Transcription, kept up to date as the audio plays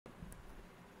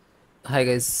Hi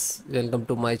guys, welcome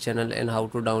to my channel and how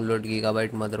to download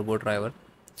Gigabyte motherboard driver.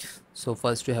 So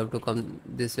first you have to come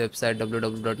this website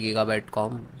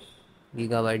www.gigabyte.com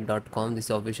gigabyte.com. This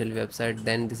is official website.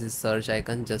 Then this is search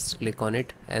icon, just click on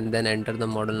it and then enter the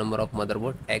model number of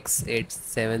motherboard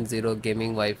X870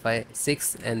 gaming Wi-Fi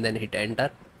 6 and then hit enter.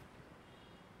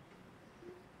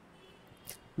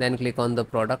 Then click on the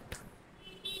product.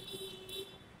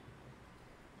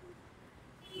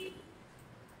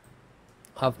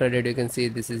 After that you can see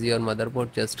this is your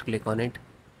motherboard, just click on it.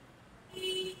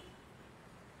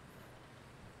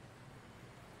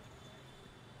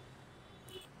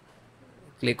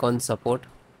 Click on support.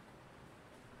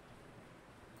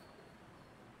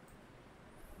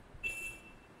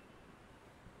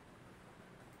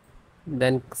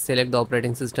 Then select the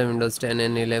operating system Windows 10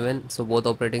 and 11. So both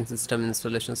operating system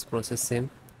installations process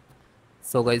same.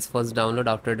 So guys, first download.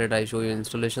 After that I show you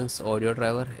installations, audio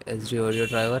driver, SD audio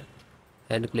driver,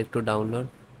 and click to download.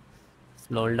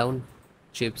 Scroll down,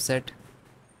 chipset,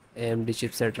 AMD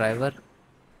chipset driver,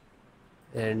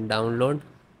 and download.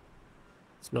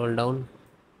 Scroll down,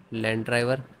 LAN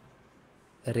driver,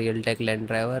 Realtek LAN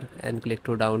driver, and click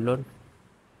to download.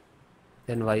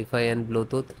 Then Wi-Fi and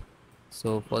Bluetooth.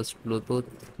 So first Bluetooth,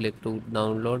 click to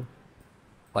download.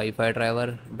 Wi-Fi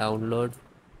driver, download,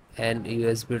 and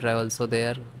USB drive also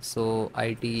there. So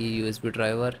IT USB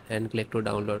driver and click to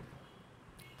download.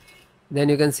 Then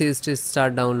you can see it is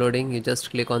start downloading. You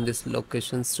just click on this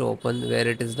locations to open where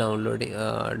it is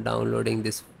downloading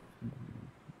this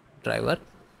driver,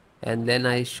 and then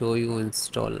I show you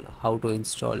install how to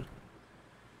install.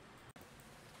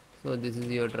 So this is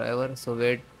your driver, so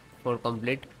wait for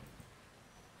complete.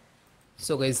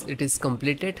 So guys, it is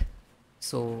completed.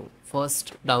 So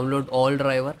first download all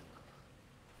driver.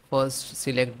 First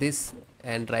select this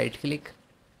and right click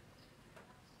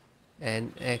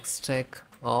and extract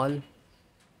all,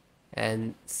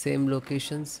 and same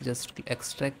locations just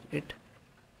extract it.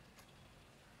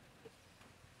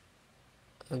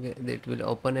 Okay, it will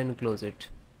open and close it.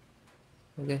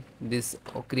 Okay, this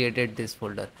created this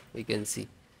folder, you can see.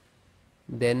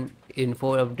 Then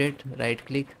info update, right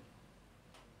click,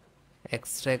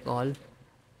 extract all,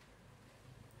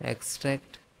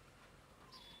 extract,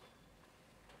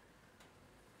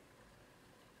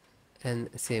 and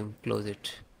same close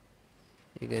it.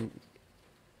 You can,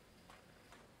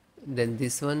 then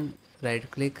this one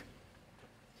right click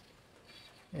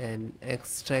and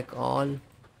extract all,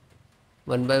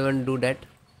 one by one do that.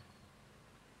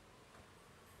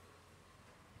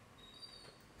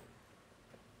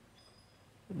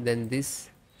 Then this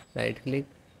right click,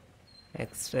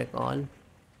 extract all,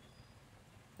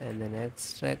 and then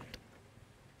extract.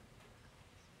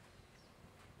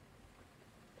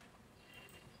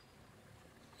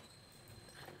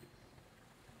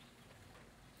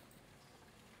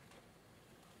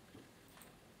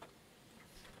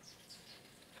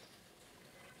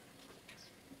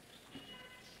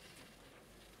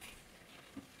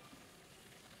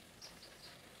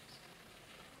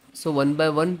 So one by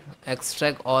one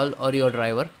extract all or your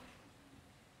driver.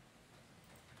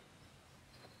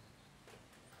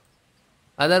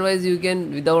 Otherwise you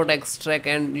can without extract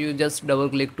and you just double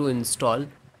click to install,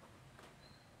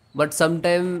 but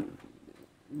sometime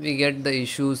we get the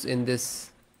issues in this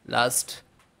last.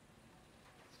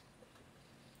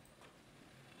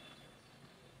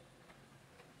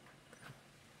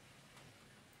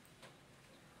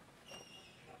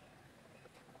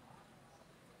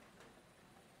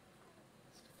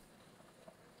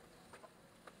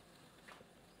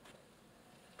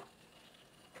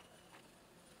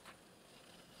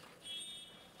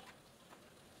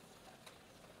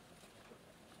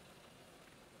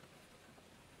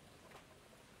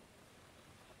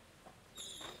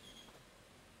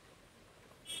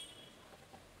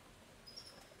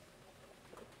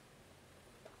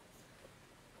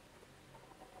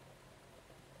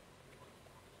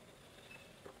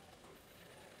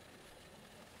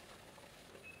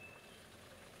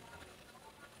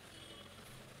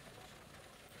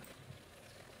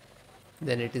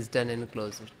 Then it is done and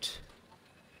close it.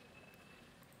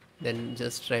 Then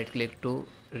just right click to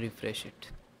refresh it.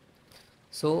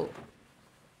 So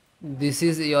this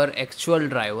is your actual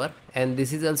driver and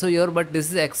this is also your, but this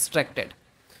is extracted.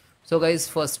 So guys,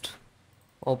 first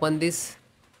open this,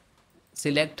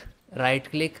 select, right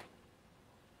click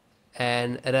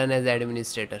and run as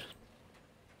administrator.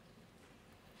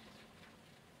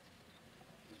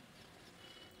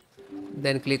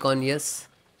 Then click on yes.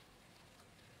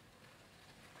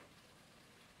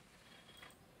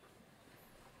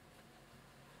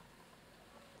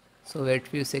 So wait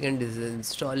few seconds, this is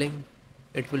installing.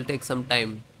 It will take some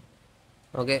time.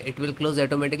 Okay, it will close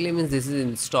automatically, means this is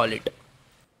install it.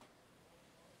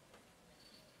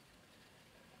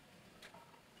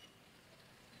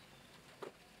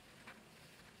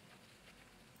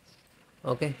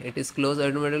 Okay, it is closed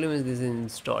automatically, means this is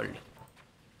installed.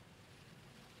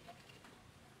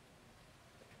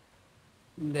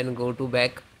 Then go to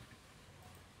back,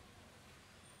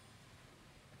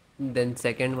 then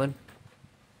second one,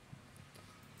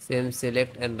 same,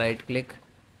 select and right click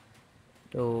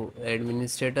to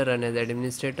administrator, run as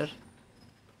administrator,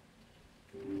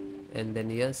 and then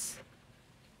yes.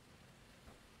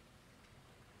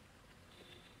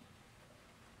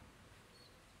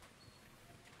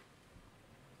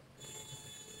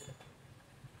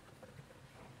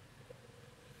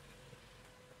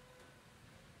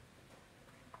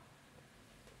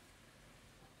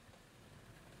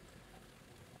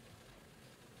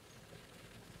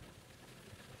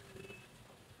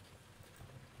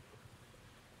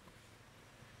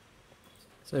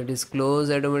 So it is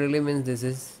closed automatically, means this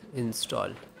is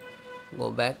installed.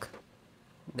 Go back,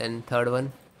 then third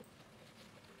one,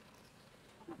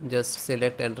 just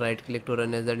select and right click to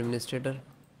run as administrator,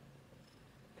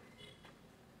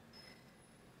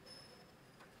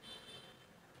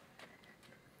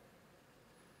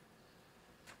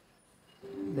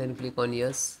 then click on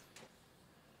yes.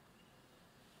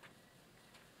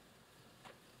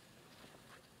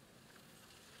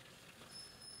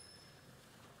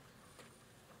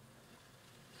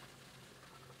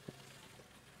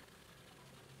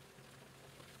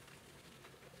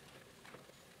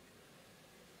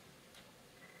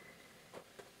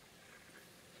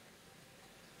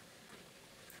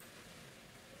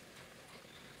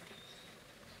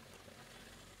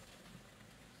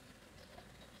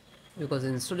 Because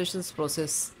installations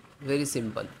process very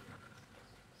simple.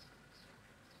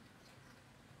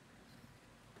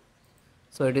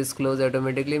 So it is closed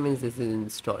automatically, means this is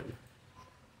installed.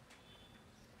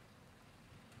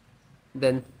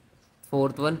 Then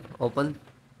fourth one, open,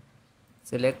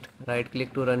 select, right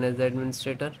click to run as the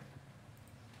administrator,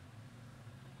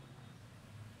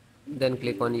 then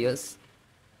click on yes.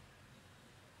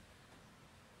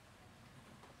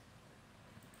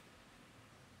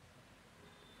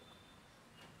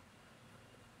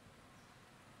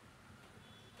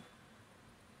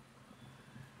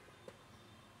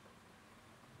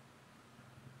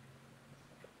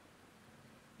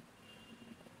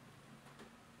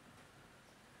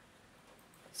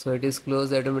 So it is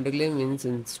closed automatically, means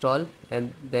install,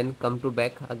 and then come to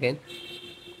back again.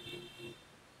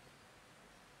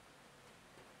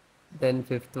 Then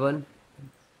fifth one,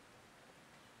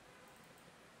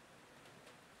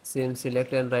 same,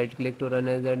 select and right click to run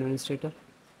as the administrator,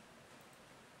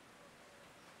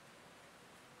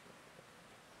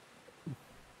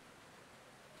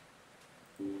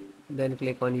 then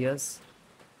click on yes.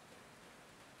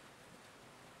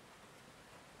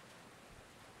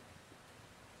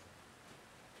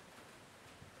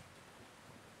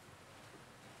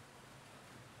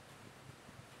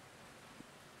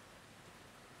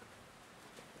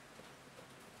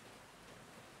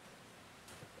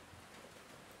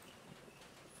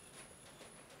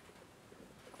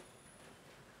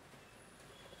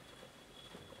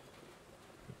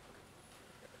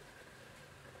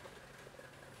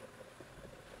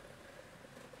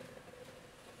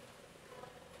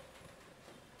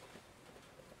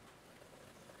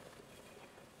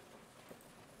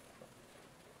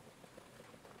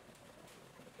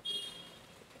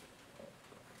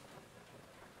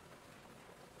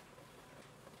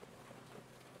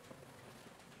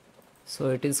 So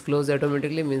it is closed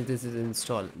automatically, means this is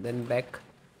installed. Then back,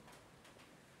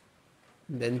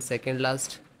 then second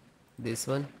last, this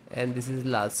one, and this is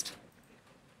last.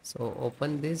 So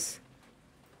open this,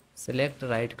 select,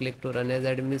 right click to run as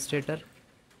administrator,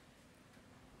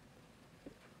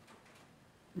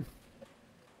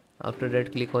 after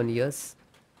that click on yes.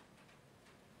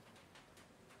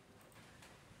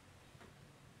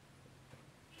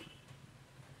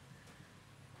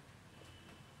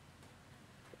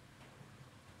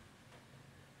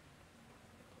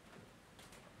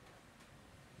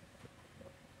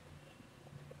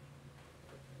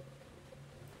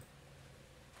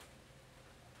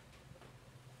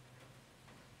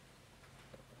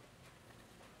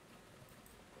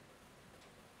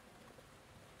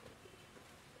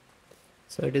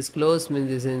 So it is closed, means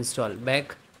this is installed.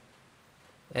 Back,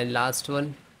 and last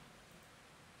one,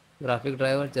 graphic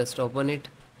driver, just open it,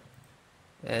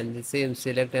 and the same,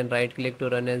 select and right click to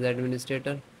run as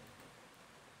administrator,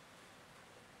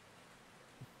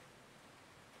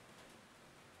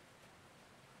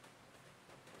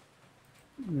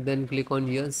 then click on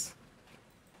yes.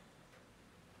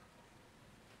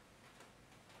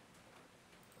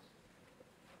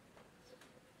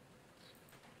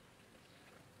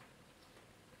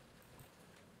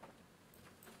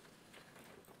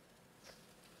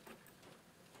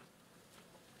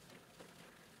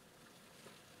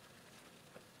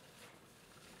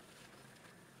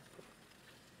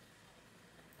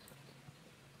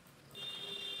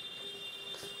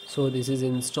 So this is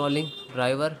installing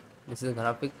driver, this is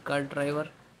graphic card driver,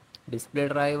 display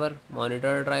driver,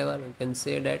 monitor driver, you can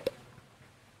say that.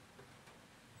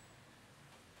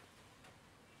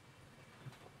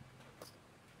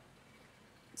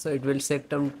 So it will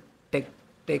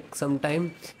take some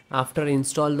time. After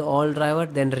install the all driver,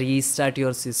 then restart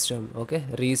your system. Okay,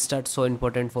 restart so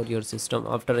important for your system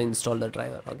after install the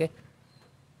driver. Okay,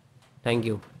 thank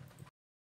you.